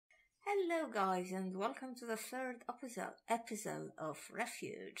Hello guys and welcome to the third episode of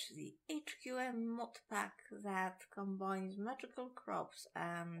Refuge, the HQM mod pack that combines magical crops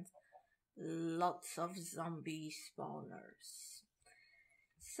and lots of zombie spawners.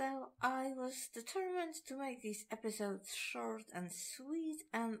 So I was determined to make these episodes short and sweet,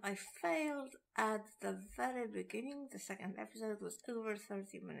 and I failed at the very beginning. The second episode was over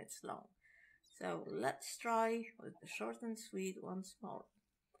 30 minutes long. So let's try with the short and sweet once more.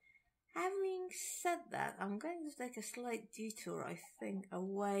 Having said that, I'm going to take a slight detour, I think,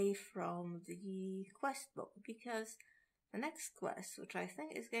 away from the quest book, because the next quest, which I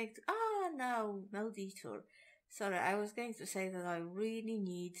think is going to... no detour. Sorry, I was going to say that I really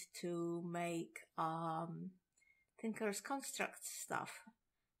need to make Tinker's Construct stuff,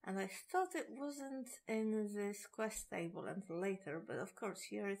 and I thought it wasn't in this quest table until later, but of course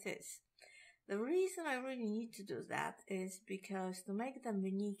here it is. The reason I really need to do that is because to make the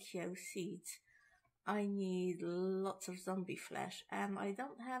Miniccio seeds, I need lots of zombie flesh, and I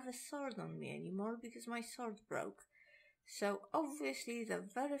don't have a sword on me anymore because my sword broke. So obviously the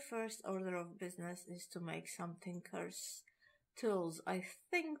very first order of business is to make some Tinker's tools. I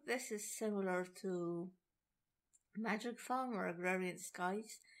think this is similar to Magic Farm or Agrarian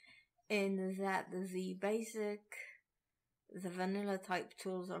Skies in that the vanilla type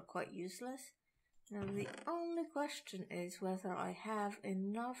tools are quite useless. Now the only question is whether I have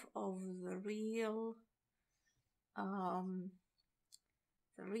enough of the real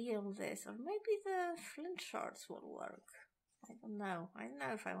this, or maybe the flint shards will work. I don't know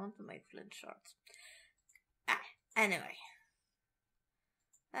if I want to make flint shards. Anyway,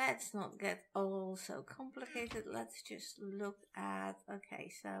 let's not get all so complicated. Let's just look at,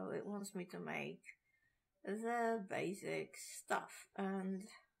 okay, so it wants me to make the basic stuff, and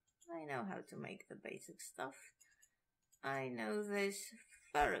I know how to make the basic stuff. I know this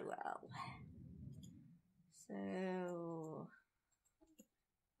very well. So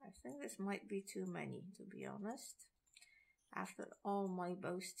I think this might be too many, to be honest. After all my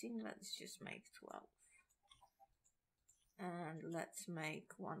boasting, let's just make 12. And let's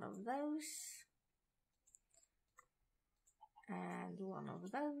make one of those. And one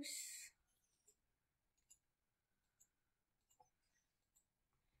of those.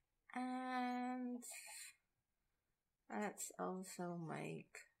 And let's also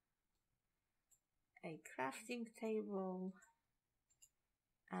make a crafting table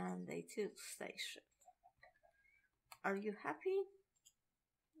and a tool station. Are you happy?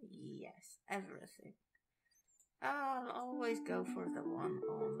 Yes, everything. I'll always go for the one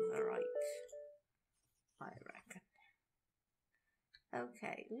on the right, I reckon.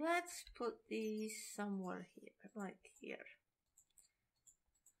 Okay, let's put these somewhere here, like here.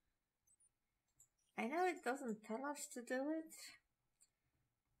 I know it doesn't tell us to do it,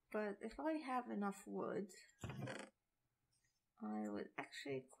 but if I have enough wood, I would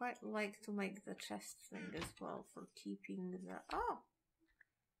actually quite like to make the chest thing as well for keeping the... Oh!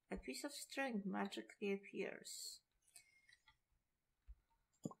 A piece of string magically appears.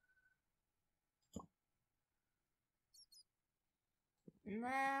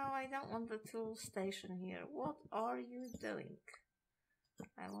 Now I don't want the tool station here. What are you doing?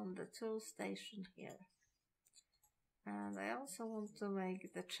 I want the tool station here. And I also want to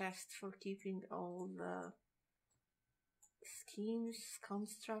make the chest for keeping all the schemes,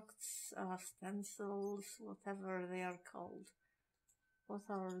 constructs, stencils, whatever they are called. What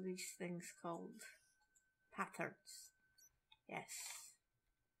are these things called? Patterns. Yes.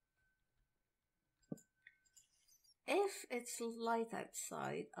 If it's light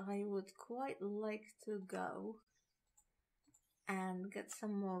outside, I would quite like to go and get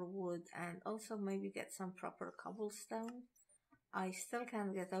some more wood and also maybe get some proper cobblestone. I still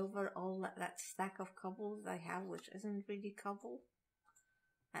can't get over all that stack of cobbles I have, which isn't really cobble.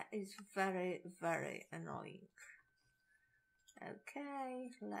 That is very, very annoying. Okay,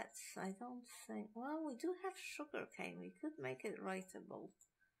 I don't think, well, we do have sugarcane. We could make it writable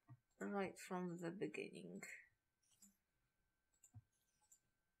right from the beginning.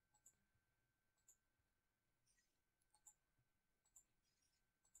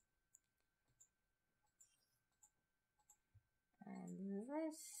 And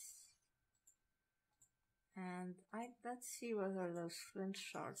this. And let's see whether those flint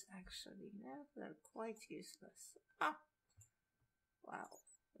shards actually, no, they're quite useless. Ah! Wow,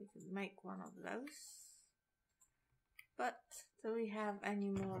 we could make one of those. But do we have any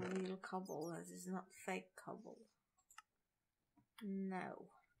more real cobble that is not fake cobble? No,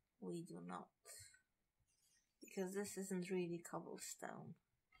 we do not. Because this isn't really cobblestone.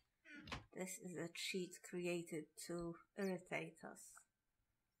 This is a cheat created to irritate us.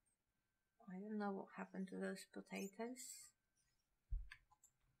 don't know what happened to those potatoes.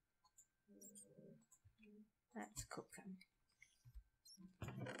 Let's cook them.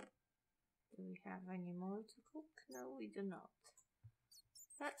 Do we have any more to cook? No, we do not.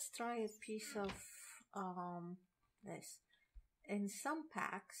 Let's try a piece of this. In some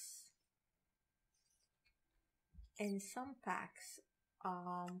packs,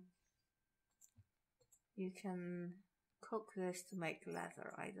 you can cook this to make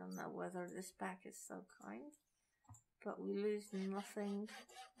leather. I don't know whether this pack is so kind, but we lose nothing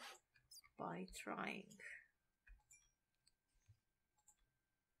by trying.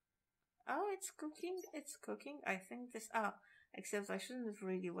 Oh, it's cooking. I think this, except I shouldn't have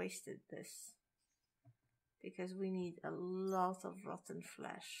really wasted this, because we need a lot of rotten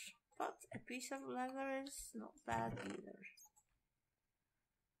flesh. But a piece of leather is not bad either.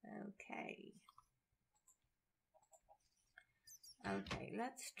 Okay,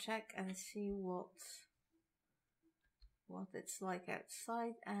 let's check and see what it's like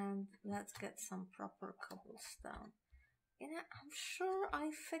outside, and let's get some proper cobblestone. You know, I'm sure I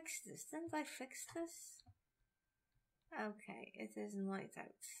fixed this. Didn't I fix this? Okay, it is night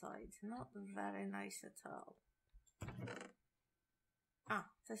outside. Not very nice at all.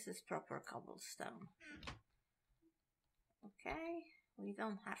 This is proper cobblestone. Okay, we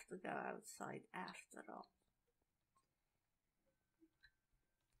don't have to go outside after all.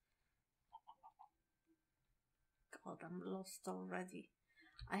 God, I'm lost already.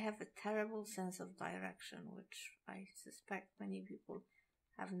 I have a terrible sense of direction, which I suspect many people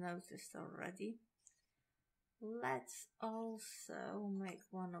have noticed already. Let's also make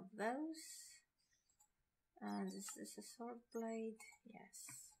one of those. And is this a sword blade? Yes,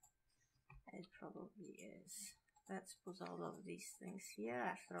 it probably is. Let's put all of these things here.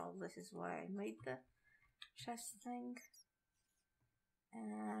 After all, this is why I made the chest thing.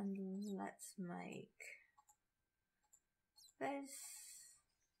 And let's make this.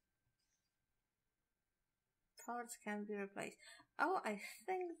 Parts can be replaced. Oh, I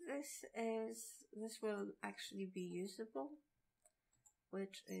think this will actually be usable,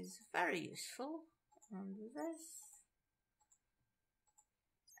 which is very useful. And this.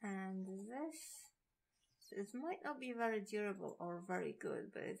 And this. It might not be very durable or very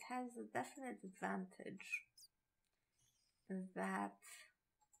good, but it has a definite advantage that...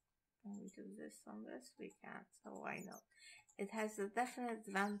 Can we do this on this? We can't, so why not? It has a definite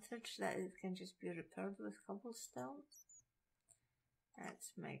advantage that it can just be repaired with cobblestone.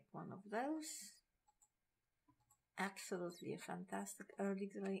 Let's make one of those. Absolutely a fantastic early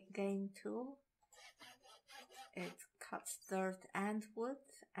game tool. It cuts dirt and wood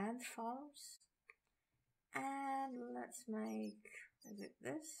and farms. And let's make, is it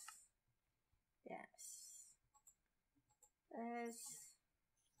this? Yes. This,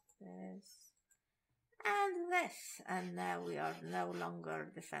 and this. And now we are no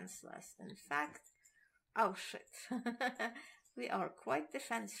longer defenseless. In fact, oh shit. We are quite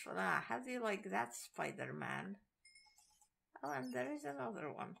defenseful. How do you like that, Spider-Man? Oh, and there is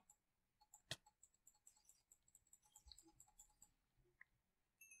another one.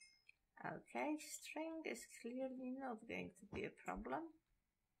 Okay, string is clearly not going to be a problem.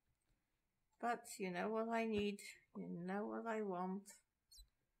 But you know what I need, you know what I want.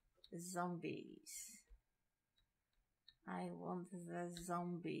 Zombies. I want the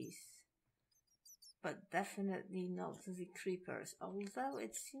zombies. But definitely not the creepers. Although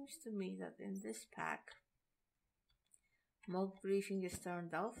it seems to me that in this pack, mob briefing is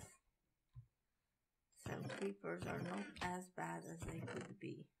turned off. So creepers are not as bad as they could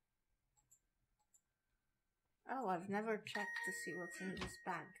be. Oh, I've never checked to see what's in this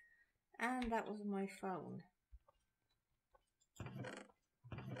bag. And that was my phone.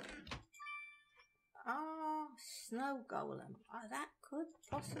 Snow golem. That could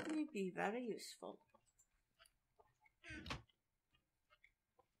possibly be very useful.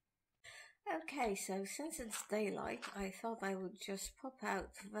 Okay, so since it's daylight, I thought I would just pop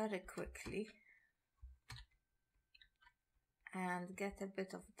out very quickly and get a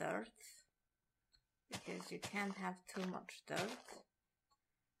bit of dirt, because you can't have too much dirt,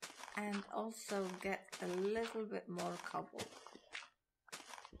 and also get a little bit more cobble.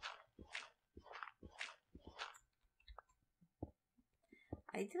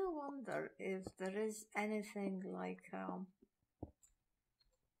 I do wonder if there is anything like oh,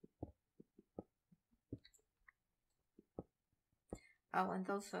 and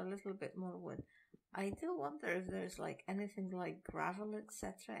also a little bit more wood. I do wonder if there's like anything like gravel,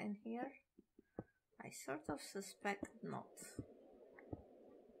 etc. in here. I sort of suspect not.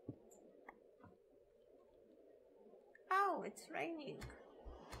 Oh, it's raining.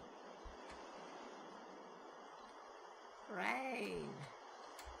 Rain.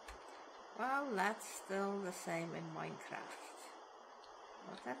 Well, that's still the same in Minecraft.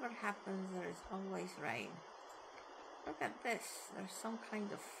 Whatever happens, there is always rain. Look at this. There's some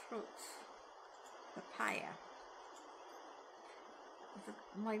kind of fruit. Papaya.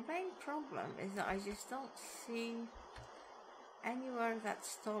 My main problem is that I just don't see anywhere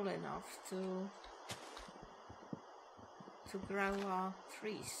that's tall enough to grow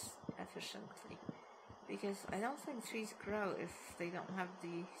trees efficiently, because I don't think trees grow if they don't have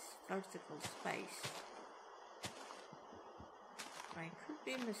the vertical space. I could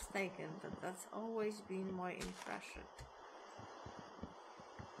be mistaken, but that's always been my impression.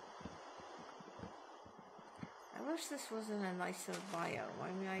 I wish this was in a nicer biome.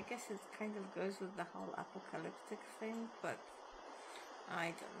 I mean, I guess it kind of goes with the whole apocalyptic thing, but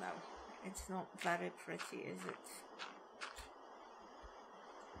I don't know. It's not very pretty, is it?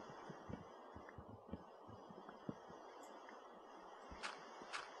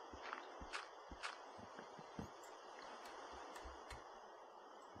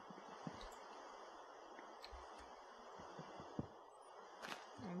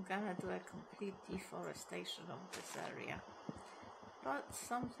 I'm gonna do a complete deforestation of this area. But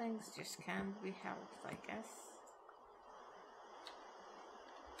some things just can't be helped, I guess.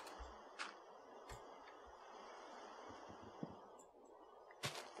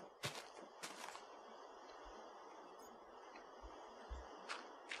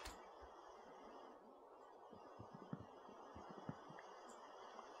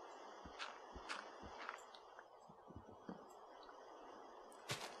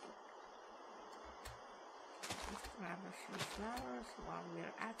 Grab a few flowers while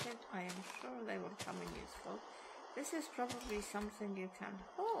we're at it. I am sure they will come in useful. This is probably something you can...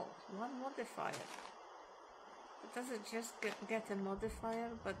 Oh, one modifier. But does it just get a modifier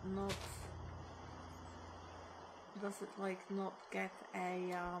but not... Does it like not get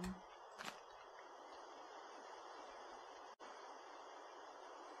a...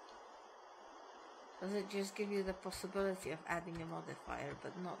 Does it just give you the possibility of adding a modifier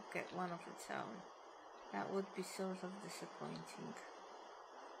but not get one of its own? That would be sort of disappointing.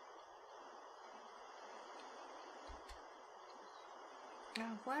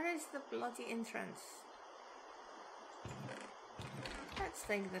 Now, where is the bloody entrance? Let's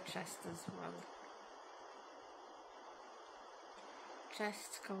take the chest as well.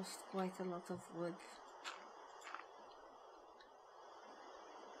 Chests cost quite a lot of wood.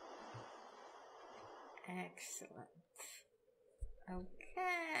 Excellent.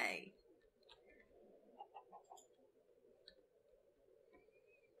 Okay.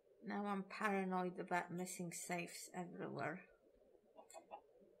 Now I'm paranoid about missing safes everywhere.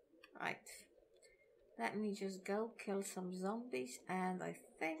 Right. Let me just go kill some zombies and I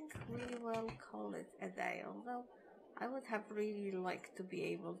think we will call it a day. Although I would have really liked to be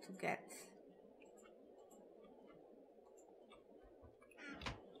able to get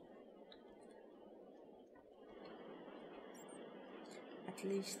at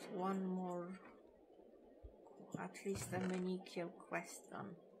least one more, at least a Miniccio quest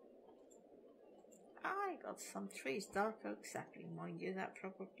done. I got some trees, dark oak sapling, mind you, that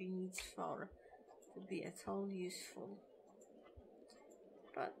probably needs 4 to be at all useful.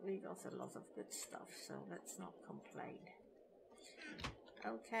 But we got a lot of good stuff, so let's not complain.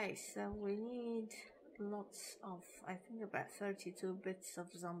 Okay, so we need lots of, I think about 32 bits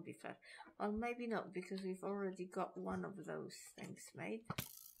of zombie fur. Well, maybe not, because we've already got one of those things made.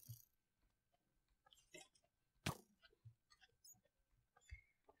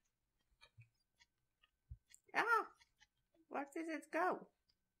 Ah! Where did it go?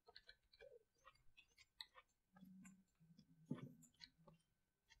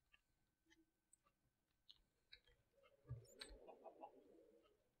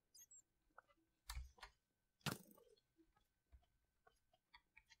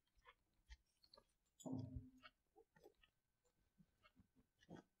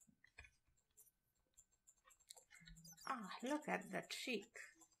 Ah, look at the cheek.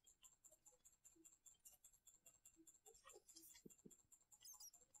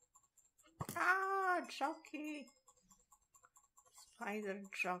 Ah, jockey. Spider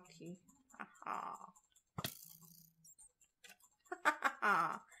jockey. Haha.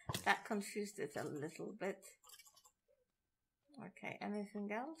 That confused it a little bit. Okay,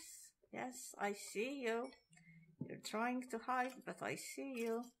 anything else? Yes, I see you. You're trying to hide, but I see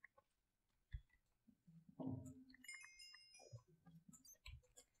you.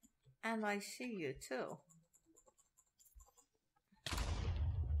 And I see you too.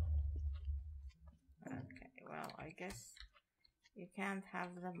 Okay, well, I guess you can't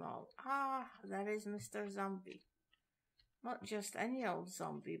have them all. Ah, there is Mr. Zombie. Not just any old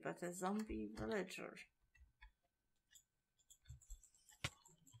zombie, but a zombie villager.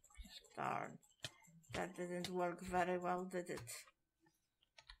 Darn. That didn't work very well, did it?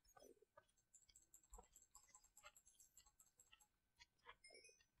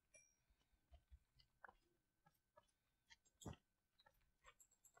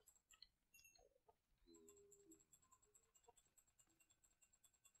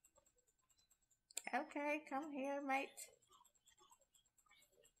 Okay, come here, mate.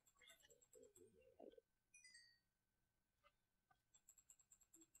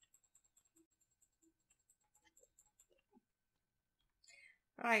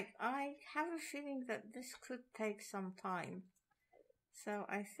 Right, I have a feeling that this could take some time. So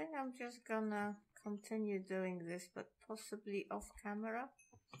I think I'm just gonna continue doing this, but possibly off camera.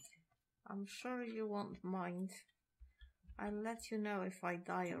 I'm sure you won't mind. I'll let you know if I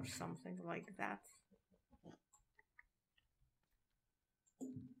die or something like that.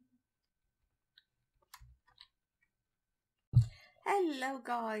 Hello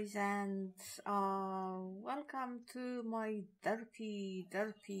guys, and welcome to my derpy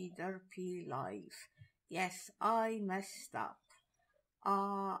life. Yes, I messed up.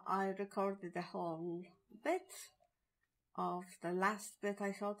 I recorded the whole bit of the last bit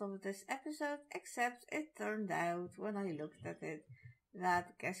I thought of this episode, except it turned out when I looked at it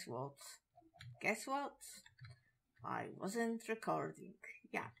that guess what? I wasn't recording.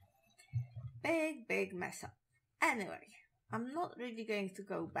 Yeah. Big mess up. Anyway, I'm not really going to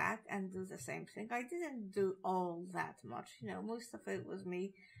go back and do the same thing. I didn't do all that much. Most of it was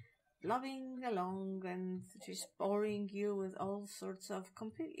me blubbing along and just boring you with all sorts of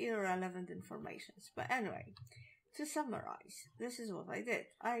completely irrelevant information. But anyway, to summarize, this is what I did.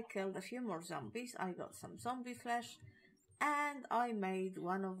 I killed a few more zombies, I got some zombie flesh, and I made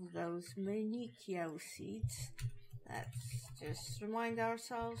one of those Miniccio seeds. Let's just remind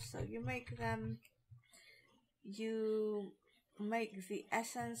ourselves. So you make them, you make the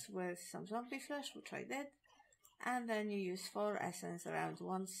essence with some zombie flesh, which I did, and then you use 4 essence around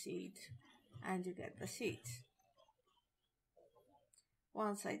 1 seed, and you get the seeds.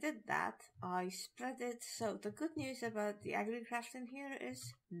 Once I did that, I spread it. So the good news about the agri-craft in here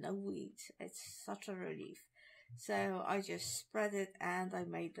is no weeds. It's such a relief. So I just spread it and I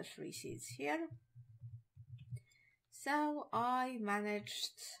made the 3 seeds here. So I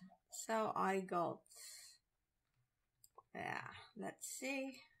got, let's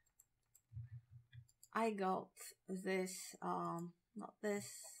see. I got this, not this.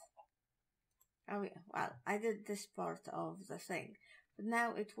 Oh yeah, well, I did this part of the thing. But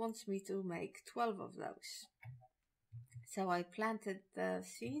now it wants me to make 12 of those. So I planted the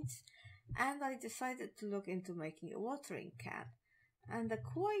seeds and I decided to look into making a watering can. And the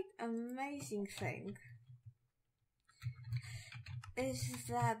quite amazing thing is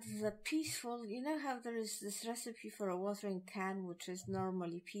that the peaceful, you know how there is this recipe for a watering can which is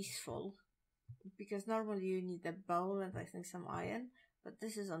normally peaceful? Because normally you need a bowl and I think some iron. But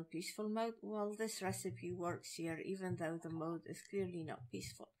this is on peaceful mode. Well, this recipe works here even though the mode is clearly not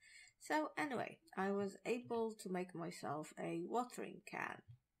peaceful. So anyway, I was able to make myself a watering can.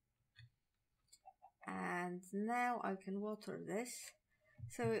 And now I can water this.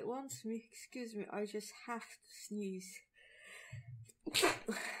 So it wants me, excuse me, I just have to sneeze.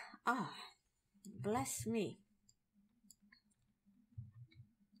 Bless me.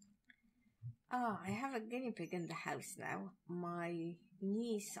 I have a guinea pig in the house now. My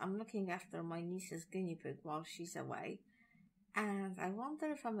niece, I'm looking after my niece's guinea pig while she's away. And I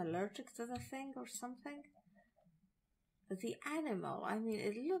wonder if I'm allergic to the thing or something. The animal, I mean,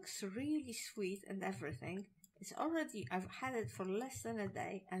 it looks really sweet and everything. I've had it for less than a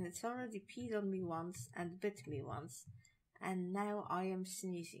day and it's already peed on me once and bit me once. And now I am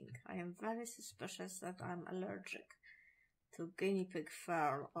sneezing. I am very suspicious that I'm allergic to guinea pig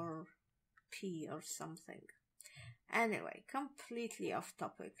fur or pee or something. Anyway, completely off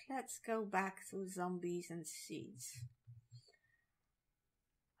topic. Let's go back to zombies and seeds.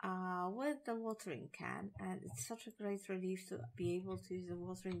 With the watering can, and it's such a great relief to be able to use a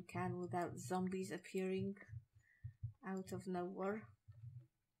watering can without zombies appearing out of nowhere.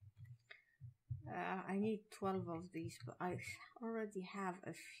 I need 12 of these, but I already have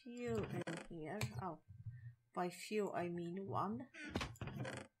a few in here. Oh, by few I mean 1.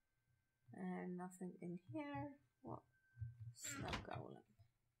 And nothing in here. What? Snow golem.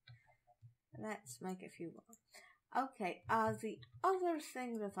 Let's make a few more. Okay, the other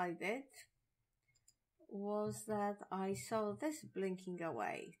thing that I did was that I saw this blinking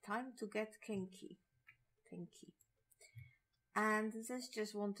away. Time to get kinky. And this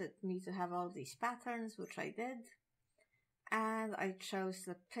just wanted me to have all these patterns, which I did. and I chose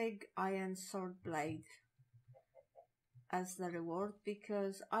the pig iron sword blade as the reward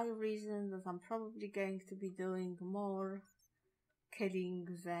because I reasoned that I'm probably going to be doing more killing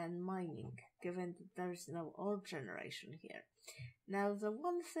than mining, given that there's no ore generation here. Now, the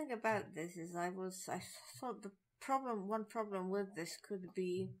one thing about this is I thought one problem with this could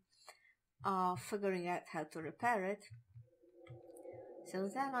be figuring out how to repair it. So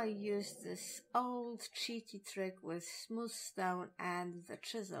then I used this old cheaty trick with smooth stone and the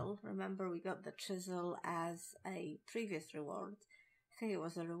chisel. Remember, we got the chisel as a previous reward. I think it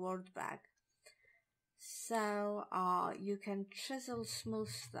was a reward bag. So you can chisel smooth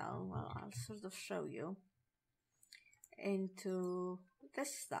stone, well, I'll sort of show you, into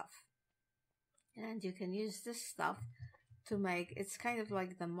this stuff. And you can use this stuff to make, it's kind of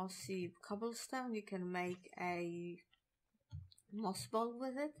like the mossy cobblestone. You can make a moss ball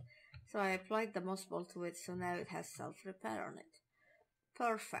with it. So I applied the moss ball to it, so now it has self-repair on it.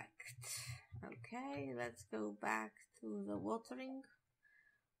 Perfect. Okay, let's go back to the watering,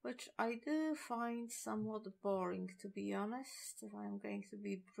 which I do find somewhat boring, to be honest, if I'm going to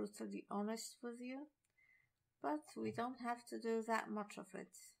be brutally honest with you. But we don't have to do that much of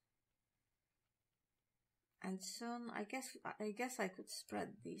it. And soon, I guess I could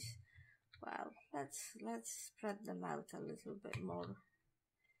spread these. Well, let's spread them out a little bit more.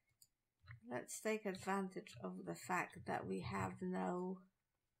 Let's take advantage of the fact that we have no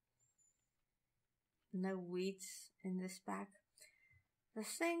weeds in this bag. The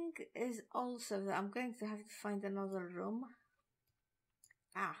thing is also that I'm going to have to find another room.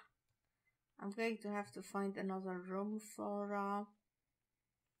 I'm going to have to find another room for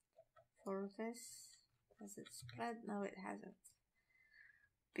this. Has it spread? No, it hasn't.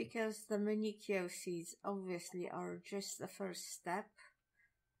 Because the Miniccio seeds obviously are just the first step.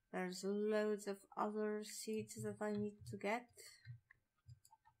 There's loads of other seeds that I need to get.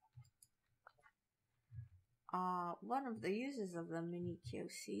 One of the uses of the Miniccio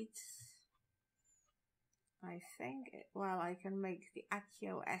seeds, I think, well, I can make the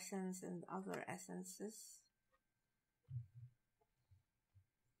Accio essence and other essences.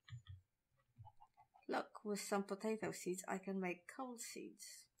 Look, with some potato seeds I can make coal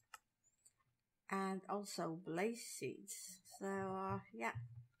seeds and also blaze seeds. So yeah.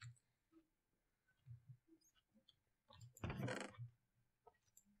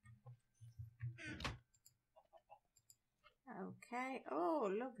 Okay,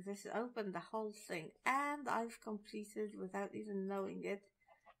 oh look, this opened the whole thing, and I've completed, without even knowing it,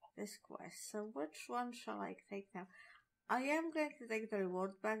 this quest. So which one shall I take now? I am going to take the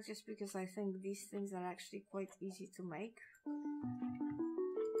reward bag just because I think these things are actually quite easy to make.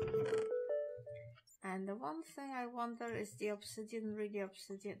 And the one thing I wonder, is the obsidian really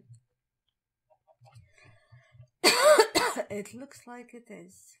obsidian? It looks like it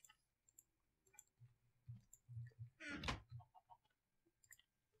is.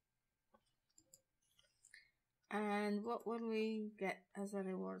 And what will we get as a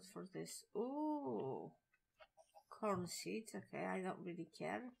reward for this? Ooh, corn seeds. Okay, I don't really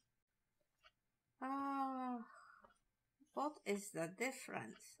care. What is the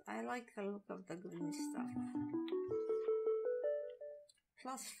difference? I like the look of the green stuff.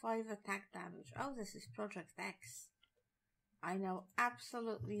 +5 attack damage. Oh, this is Project X. I know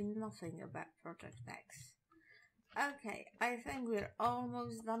absolutely nothing about Project X. Okay, I think we're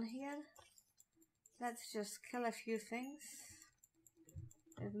almost done here. Let's just kill a few things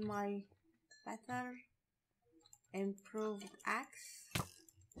with my better improved axe.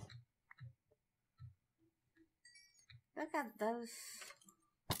 Look at those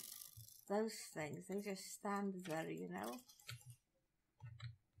things. They just stand there, you know,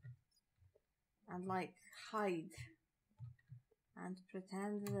 and like hide and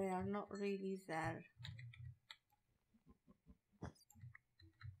pretend they are not really there.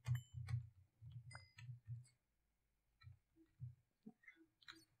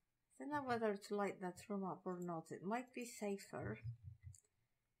 I don't know whether to light that room up or not. It might be safer,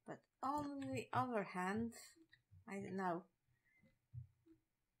 but on the other hand, I don't know.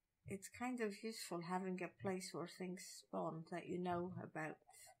 It's kind of useful having a place where things spawn that you know about.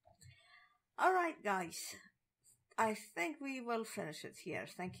 Alright guys, I think we will finish it here.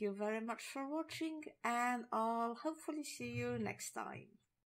 Thank you very much for watching, and I'll hopefully see you next time.